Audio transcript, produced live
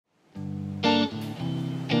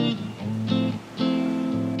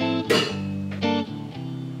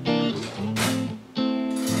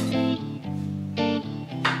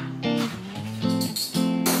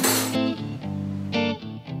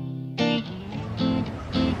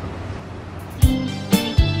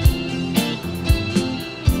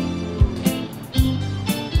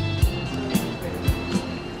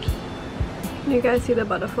Can you guys see the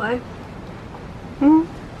butterfly? Hmm?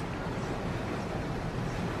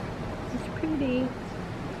 It's pretty.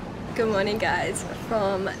 Good morning guys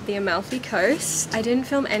from the Amalfi Coast. I didn't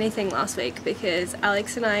film anything last week because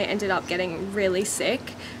Alex and I ended up getting really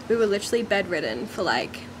sick. We were literally bedridden for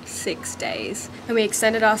like 6 days and we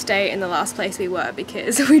extended our stay in the last place we were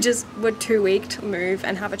because we just were too weak to move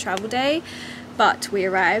and have a travel day. But we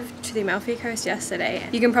arrived to the Amalfi Coast yesterday.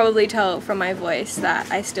 You can probably tell from my voice that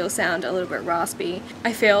I still sound a little bit raspy.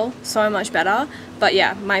 I feel so much better, but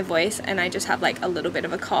yeah, my voice, and I just have like a little bit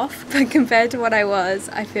of a cough. But compared to what I was,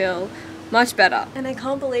 I feel much better. And I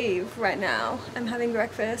can't believe right now I'm having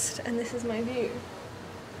breakfast and this is my view.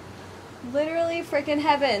 Literally freaking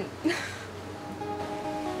heaven.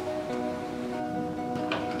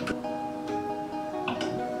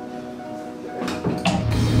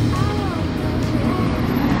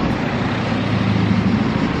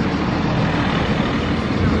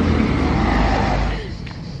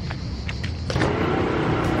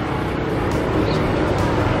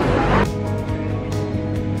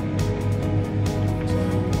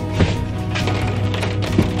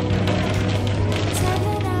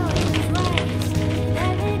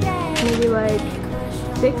 Maybe like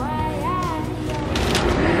 6.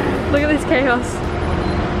 Look at this chaos.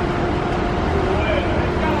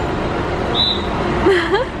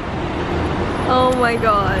 Oh my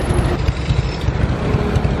god.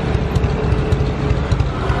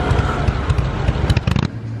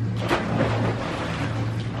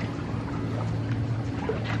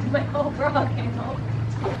 My whole bra came off.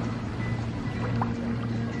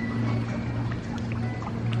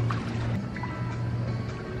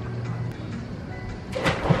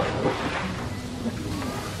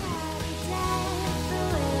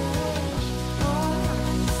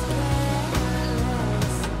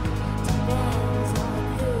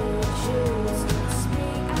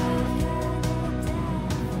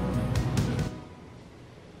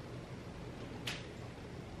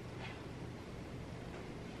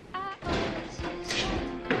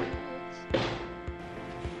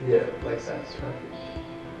 Yeah, like that.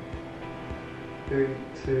 3,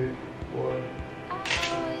 2, 1.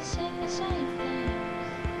 Always say the same things.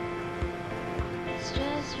 It's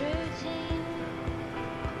just routine.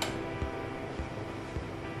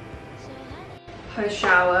 Post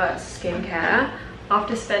shower skincare.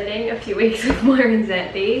 After spending a few weeks with Moira and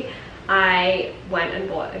Zanthi, I went and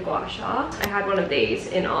bought a gua sha. I had one of these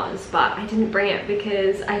in Oz, but I didn't bring it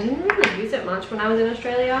because I didn't really use it much when I was in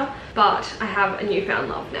Australia. But I have a newfound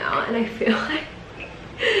love now and I feel like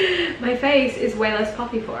my face is way less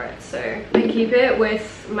puffy for it. So I keep it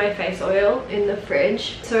with my face oil in the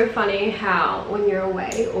fridge. So funny how when you're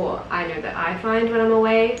away, or I know that I find when I'm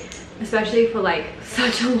away, especially for like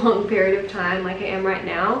such a long period of time like I am right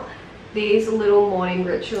now, these little morning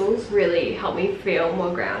rituals really help me feel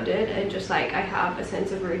more grounded and just like I have a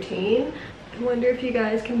sense of routine. I wonder if you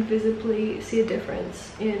guys can visibly see a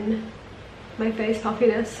difference in my face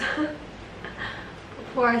puffiness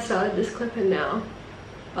before I started this clip and now.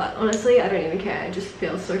 But honestly, I don't even care. It just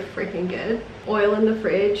feels so freaking good. Oil in the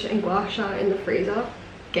fridge and gua sha in the freezer.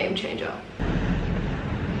 Game changer.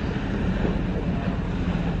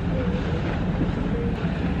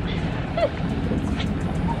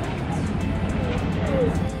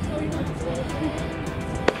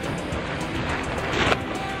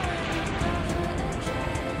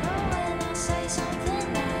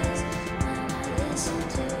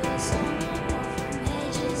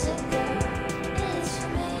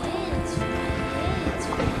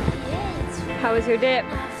 How was your dip?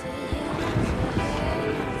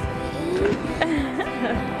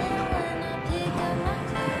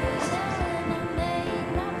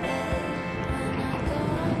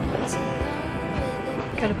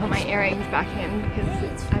 Gotta put my earrings back in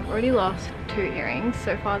because I've already lost 2 earrings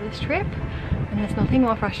so far this trip, and there's nothing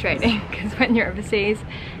more frustrating because when you're overseas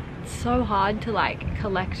it's so hard to like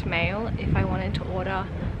collect mail. If I wanted to order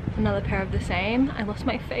another pair of the same, I lost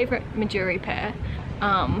my favorite Majuri pair.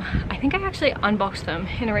 I think I actually unboxed them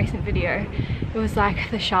in a recent video. It was like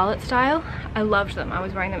the Charlotte style. I loved them. I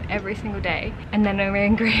was wearing them every single day. And then when we were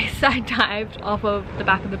in Greece, I dived off of the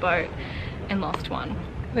back of the boat and lost one.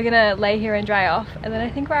 We're gonna lay here and dry off, and then I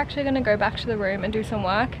think we're actually gonna go back to the room and do some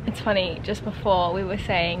work. It's funny, just before we were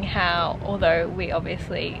saying how, although we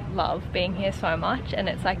obviously love being here so much and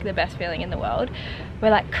it's like the best feeling in the world,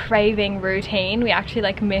 we're like craving routine. We actually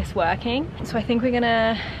like miss working. So I think we're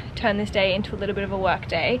gonna turn this day into a little bit of a work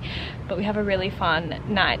day, but we have a really fun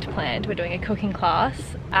night planned. We're doing a cooking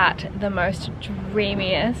class at the most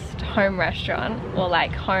dreamiest home restaurant, or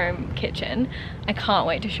like home kitchen. I can't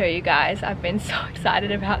wait to show you guys. I've been so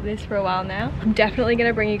excited about this for a while now. I'm definitely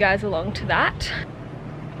gonna bring you guys along to that.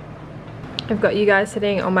 I've got you guys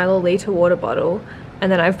sitting on my little liter water bottle,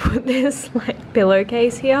 and then I've put this like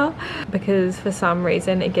pillowcase here because for some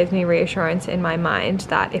reason it gives me reassurance in my mind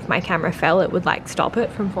that if my camera fell, it would like stop it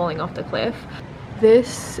from falling off the cliff.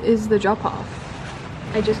 This is the drop off.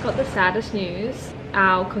 I just got the saddest news.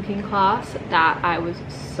 Our cooking class that I was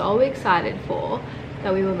so excited for,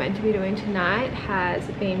 that we were meant to be doing tonight, has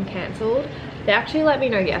been cancelled. They actually let me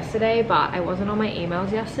know yesterday, but I wasn't on my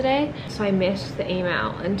emails yesterday, so I missed the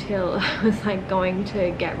email until I was like going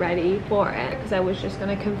to get ready for it, because I was just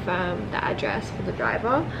going to confirm the address for the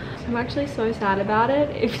driver. So I'm actually so sad about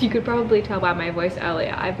it. If you could probably tell by my voice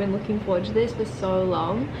earlier, I've been looking forward to this for so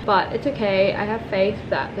long, but it's okay. I have faith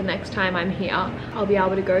that the next time I'm here, I'll be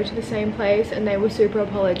able to go to the same place. And they were super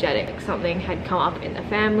apologetic. Something had come up in the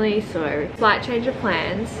family, so slight change of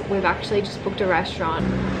plans. We've actually just booked a restaurant.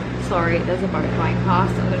 Sorry, there's a boat going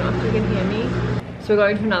past. I don't know if you can hear me. So we're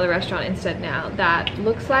going to another restaurant instead now that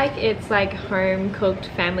looks like it's like home cooked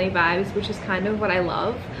family vibes, which is kind of what I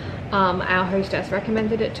love. Our hostess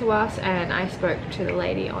recommended it to us, and I spoke to the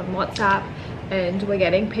lady on WhatsApp, and we're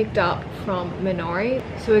getting picked up from Minori.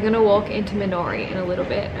 So we're gonna walk into Minori in a little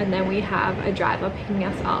bit, and then we have a driver picking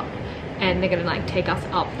us up, and they're gonna like take us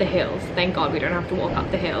up the hills. Thank God we don't have to walk up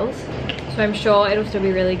the hills. So I'm sure it'll still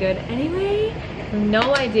be really good anyway.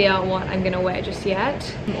 No idea what I'm gonna wear just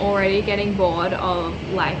yet. I'm already getting bored of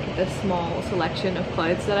like the small selection of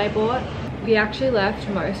clothes that I bought. We actually left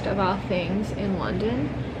most of our things in London,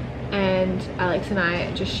 and Alex and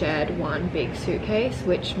I just shared one big suitcase,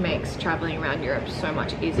 which makes traveling around Europe so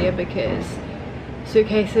much easier because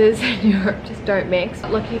suitcases in Europe just don't mix.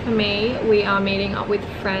 Lucky for me, we are meeting up with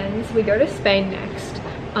friends. We go to Spain next,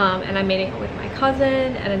 and I'm meeting up with my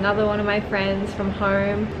cousin and another one of my friends from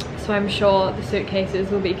home. So I'm sure the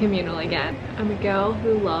suitcases will be communal again. I'm a girl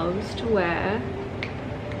who loves to wear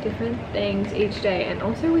different things each day, and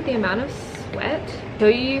also with the amount of sweat.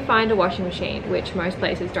 Till you find a washing machine, which most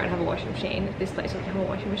places don't have a washing machine. This place doesn't have a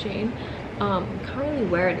washing machine. Can't really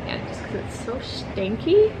wear it again just because it's so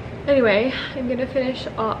stinky. Anyway, I'm gonna finish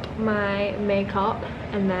up my makeup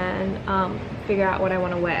and then figure out what I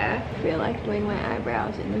want to wear. I feel like doing my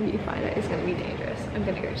eyebrows in the viewfinder is gonna be dangerous. I'm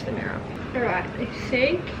gonna go to the mirror. Alright, I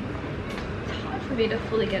think it's hard for me to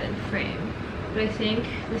fully get in frame, but I think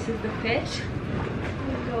this is the fit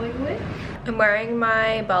I'm going with. I'm wearing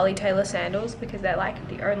my Bali Taylor sandals because they're like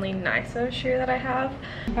the only nicer shoe that I have,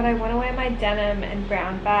 but I want to wear my denim and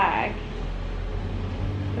brown bag,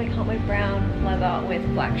 but I can't wear brown leather with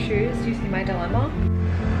black shoes. Do you see my dilemma?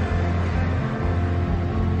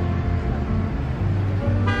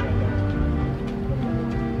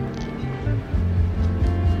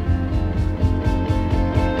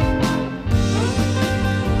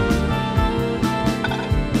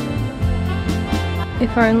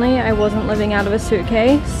 If only I wasn't living out of a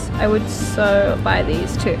suitcase, I would so buy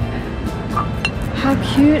these too. How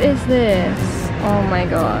cute is this? Oh my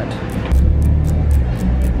god.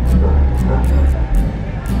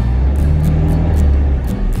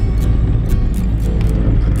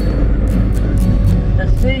 The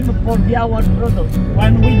same for the our product.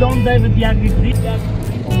 When we don't have the agri-free,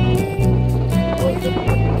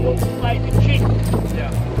 like the chick.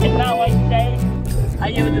 Yeah. And now I say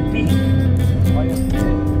I have the pig.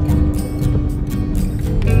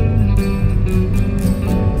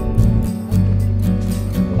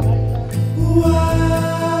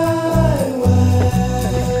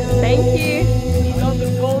 Thank you. In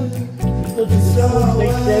other countries, because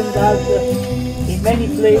they send us in many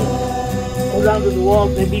places around the world.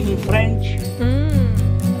 They've been in French.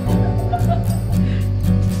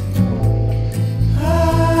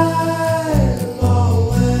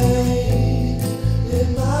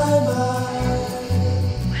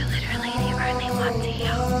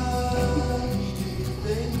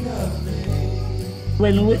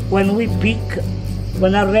 When we pick,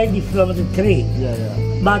 when are ready from the tree.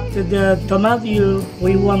 But the tomato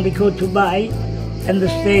we want to go to buy and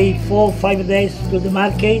stay 4 or 5 days to the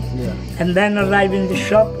market, and then arrive in the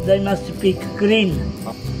shop, they must pick green.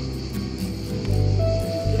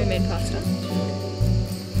 We made pasta.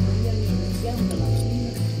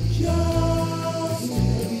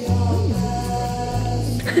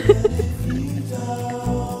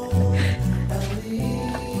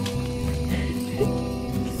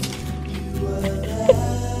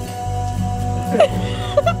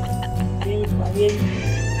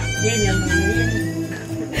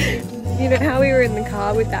 You know how we were in the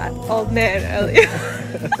car with that old man earlier?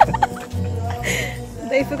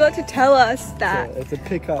 They forgot to tell us that. It's a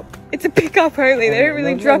pickup. It's a pickup only, they don't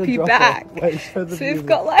really drop you back. So we've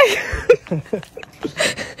got like...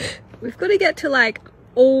 we've got to get to like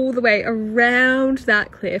all the way around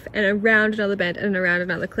that cliff and around another bend and around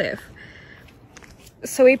another cliff.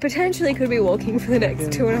 So we potentially could be walking for the next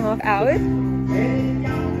 2.5 hours.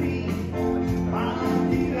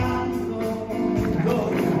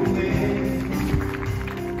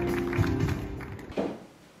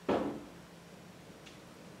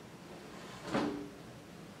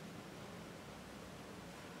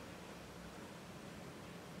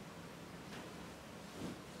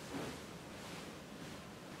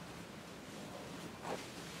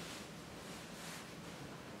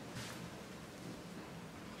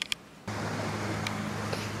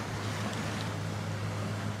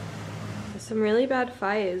 Some really bad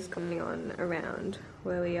fires going on around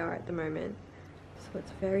where we are at the moment, so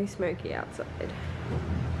it's very smoky outside.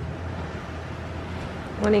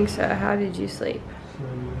 Morning, sir. How did you sleep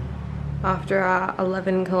after our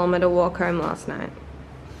 11-kilometer walk home last night?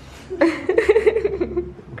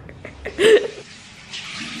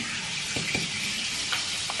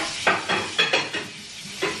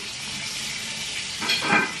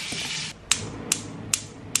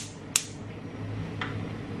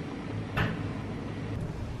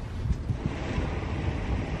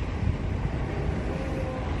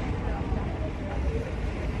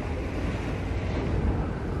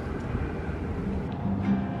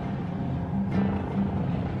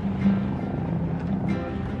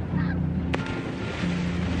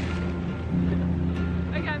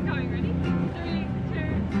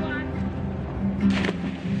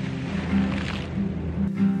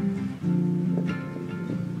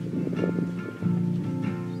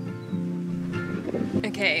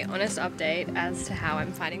 Okay, honest update as to how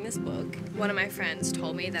I'm finding this book. One of my friends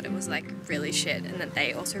told me that it was like really shit and that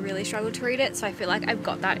they also really struggled to read it, so I feel like I've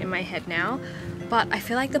got that in my head now, but I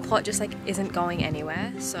feel like the plot just like isn't going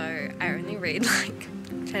anywhere, so I only read like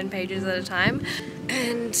 10 pages at a time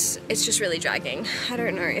and it's just really dragging. I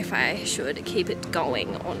don't know if I should keep it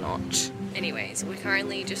going or not. Anyways, we're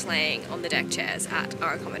currently just laying on the deck chairs at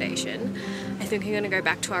our accommodation. I think we're gonna go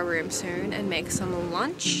back to our room soon and make some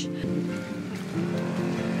lunch.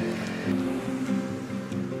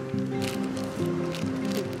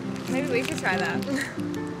 Maybe we should try that.